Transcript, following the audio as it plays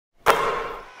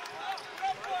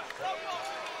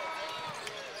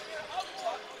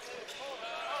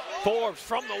Forbes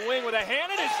from the wing with a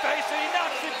hand in his face, and he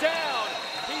knocks it down.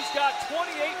 He's got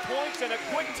 28 points and a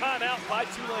quick timeout by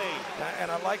Tulane.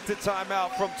 And I like the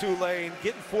timeout from Tulane,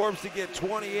 getting Forbes to get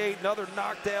 28, another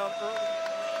knockdown early.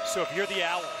 So if you're the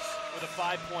Owls with a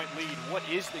 5-point lead, what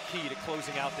is the key to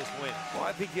closing out this win? Well,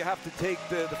 I think you have to take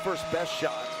the first best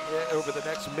shot over the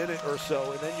next minute or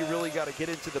so, and then you really got to get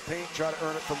into the paint, try to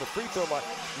earn it from the free throw line.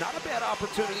 Not a bad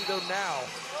opportunity, though, now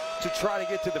to try to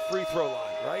get to the free throw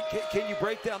line, right? Can you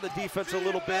break down the defense a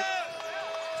little bit?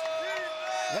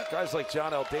 Yeah, guys like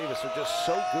John L. Davis are just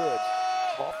so good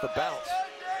off the bounce.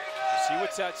 See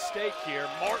what's at stake here.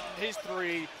 Martin, his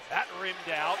three, that rimmed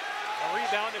out. A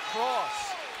rebound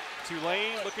across.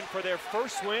 Tulane looking for their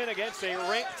first win against a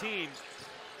ranked team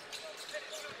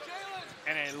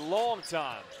in a long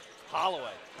time.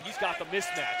 Holloway, he's got the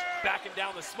mismatch. Backing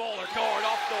down the smaller guard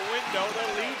off the window.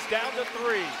 The lead's down to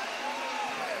 3.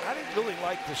 I didn't really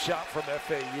like the shot from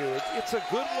FAU. It's a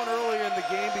good one earlier in the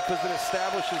game because it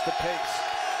establishes the pace.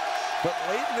 But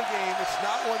late in the game, it's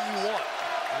not one you want.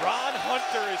 Ron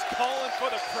Hunter is calling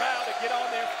for the crowd to get on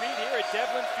their feet here at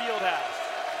Devlin Fieldhouse.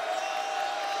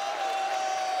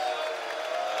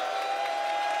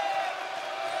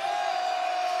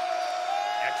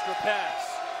 Extra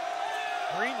pass.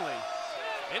 Greenlee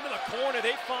into the corner.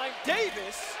 They find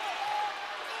Davis.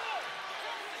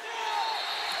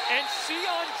 And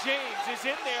Sion James is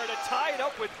in there to tie it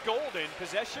up with Golden.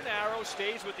 Possession arrow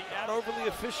stays with the Not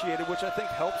overly officiated, which I think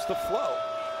helps the flow.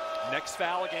 Next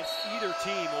foul against either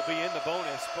team will be in the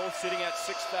bonus, both sitting at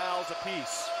 6 fouls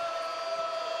apiece.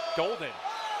 Golden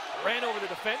ran over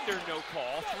the defender, no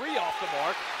call. 3 off the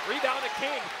mark. Rebound to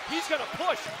King. He's going to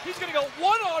push. He's going to go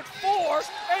 1-on-4,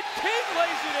 and King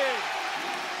lays it in.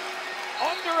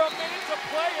 Under a minute to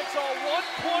play, it's a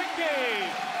 1-point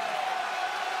game.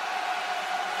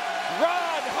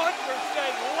 Ron Hunter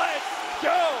said, let's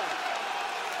go.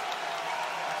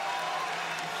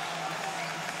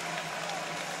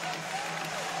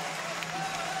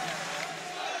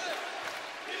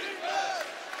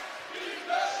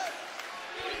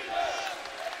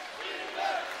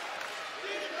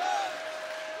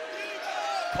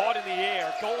 Caught in the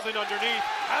air, Golden underneath,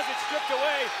 has it stripped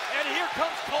away, and here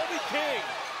comes Colby King.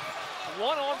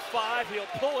 1-on-5, he'll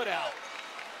pull it out.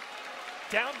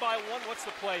 Down by 1, what's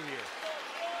the play here?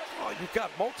 Oh, you've got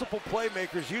multiple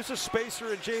playmakers. Use a spacer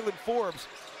and Jalen Forbes.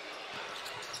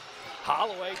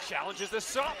 Holloway challenges the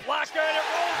shot blocker, and it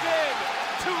rolls in.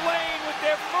 Tulane with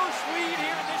their first lead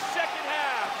here in this second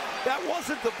half. That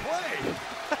wasn't the play.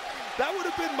 That would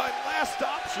have been my last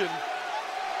option.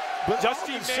 But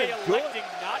Dusty May electing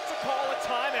not to call a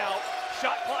timeout.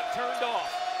 Shot clock turned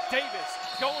off. Davis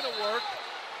going to work.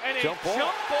 And a jump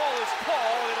ball is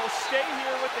called. It'll stay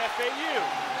here with FAU.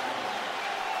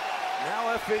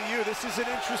 Now FAU, this is an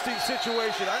interesting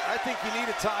situation. I think you need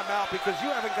a timeout because you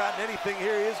haven't gotten anything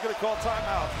here. He is going to call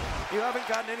timeout. You haven't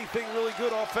gotten anything really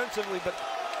good offensively, but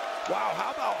wow, how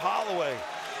about Holloway?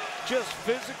 Just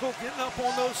physical, getting up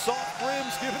on those soft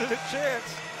rims, giving it a chance.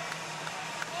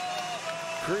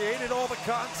 Created all the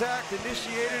contact,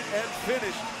 initiated, and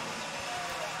finished.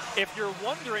 If you're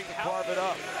wondering how carve it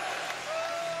up.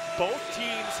 Both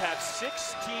teams have 6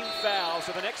 team fouls,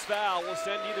 so the next foul will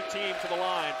send either team to the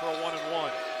line for a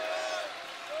 1-and-1.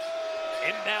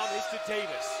 Inbound is to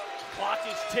Davis. Clock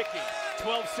is ticking.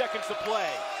 12 seconds to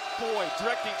play. Boyd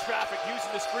directing traffic,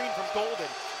 using the screen from Golden.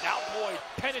 Now Boyd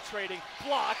penetrating,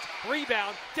 blocked,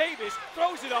 rebound. Davis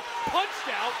throws it up,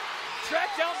 punched out.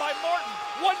 Tracked down by Martin.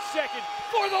 1 second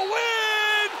for the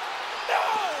win! No!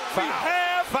 We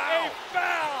have a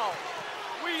foul!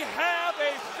 We have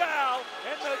a foul,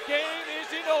 and the game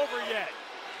isn't over yet.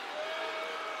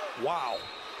 Wow.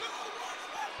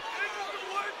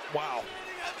 Wow.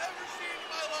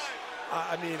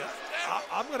 I mean,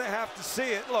 I'm going to have to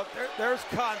see it. Look, there's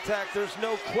contact. There's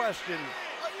no question.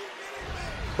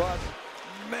 But,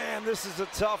 man, this is a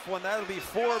tough one. That'll be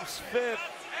Forbes' 5th.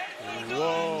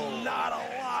 Whoa. Not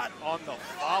a lot on the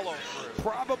follow-through.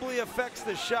 Probably affects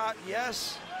the shot,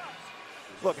 yes.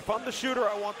 Look, if I'm the shooter,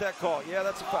 I want that call. Yeah,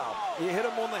 that's a foul. You hit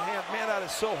him on the hand. Man, that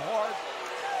is so hard.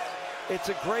 It's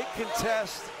a great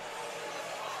contest.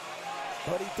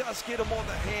 But he does get him on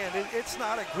the hand. It's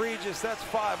not egregious. That's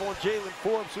 5 on Jalen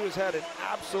Forbes, who has had an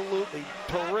absolutely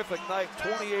terrific night.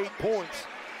 28 points.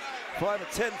 5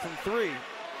 of 10 from 3.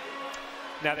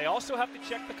 Now, they also have to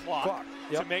check the clock.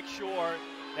 To make sure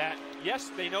that,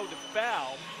 yes, they know the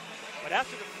foul, but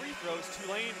after the free throws,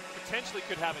 Tulane potentially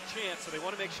could have a chance, so they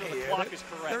want to make sure the clock is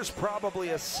correct. There's probably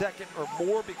a second or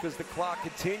more because the clock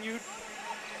continued.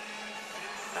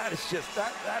 That is just,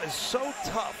 that is so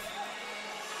tough.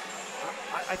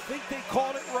 I think they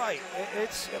called it right.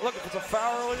 Look, if it's a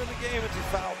foul early in the game, it's a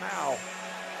foul now.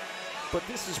 But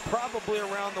this is probably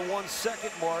around the 1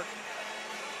 second mark.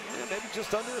 Yeah, maybe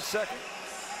just under a second.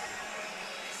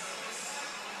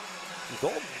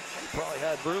 Golden probably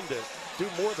had room to do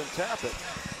more than tap it.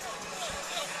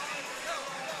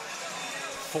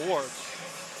 Forbes.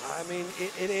 I mean,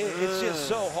 it's just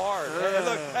so hard. And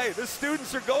look, hey, the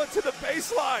students are going to the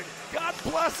baseline. God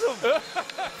bless them.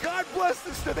 God bless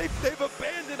the students. They've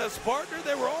abandoned us, partner.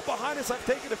 They were all behind us. I've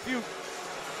taken a few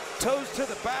toes to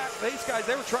the back. These guys,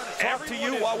 they were trying to talk to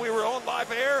you while we were on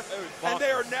live air, and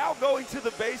they are now going to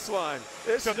the baseline.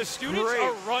 So the students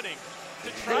are running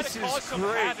to try to cause some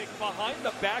havoc behind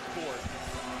the backboard.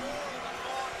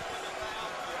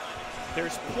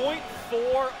 There's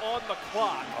 .4 on the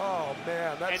clock. Oh,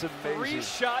 man, that's amazing. 3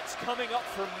 shots coming up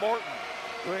for Martin.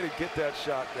 Way to get that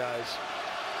shot, guys.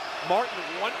 Martin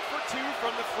 1 for 2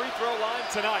 from the free throw line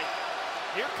tonight.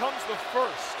 Here comes the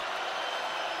first.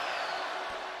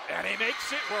 And he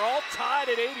makes it. We're all tied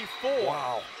at 84.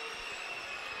 Wow.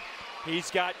 He's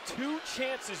got 2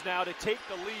 chances now to take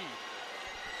the lead.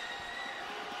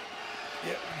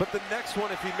 Yeah, but the next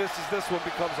one, if he misses this one,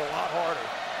 becomes a lot harder.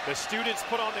 The students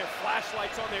put on their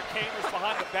flashlights on their cameras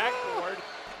behind the backboard.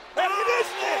 And it is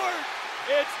scored!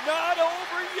 It's not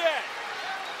over yet.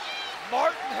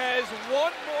 Martin has 1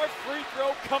 more free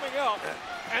throw coming up,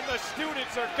 and the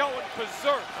students are going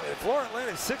berserk. Florida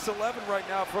Atlantic 6'11" right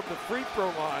now from the free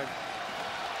throw line.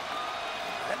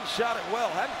 Hadn't shot it well,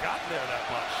 hadn't gotten there that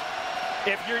much.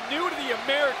 If you're new to the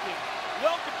American,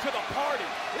 welcome to the party.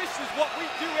 This is what we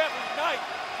do every night.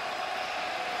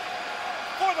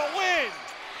 For the win,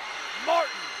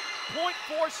 Martin,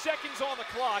 0.4 seconds on the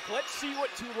clock. Let's see what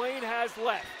Tulane has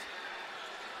left.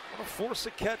 Want to force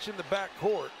a catch in the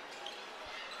backcourt.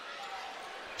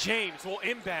 James will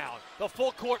inbound. The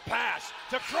full court pass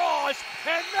to Cross,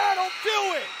 and that'll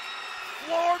do it.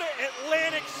 Florida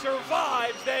Atlantic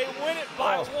survives. They win it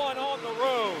by 1 on the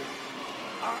road.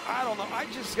 I don't know. I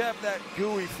just have that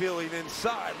gooey feeling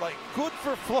inside. Like, good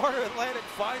for Florida Atlantic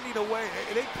finding a way.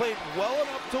 They played well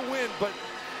enough to win, but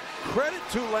credit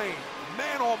Tulane.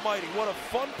 Man almighty, what a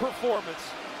fun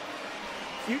performance.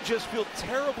 You just feel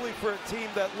terribly for a team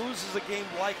that loses a game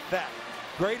like that.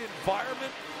 Great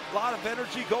environment, a lot of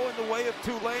energy going the way of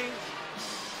Tulane.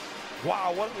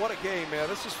 Wow, what a game, man.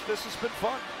 This has been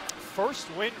fun. First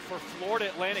win for Florida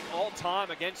Atlantic all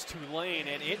time against Tulane,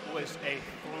 and it was a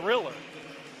thriller.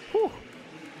 Whew.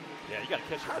 Yeah, you got to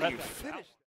catch your breath. How do you finish?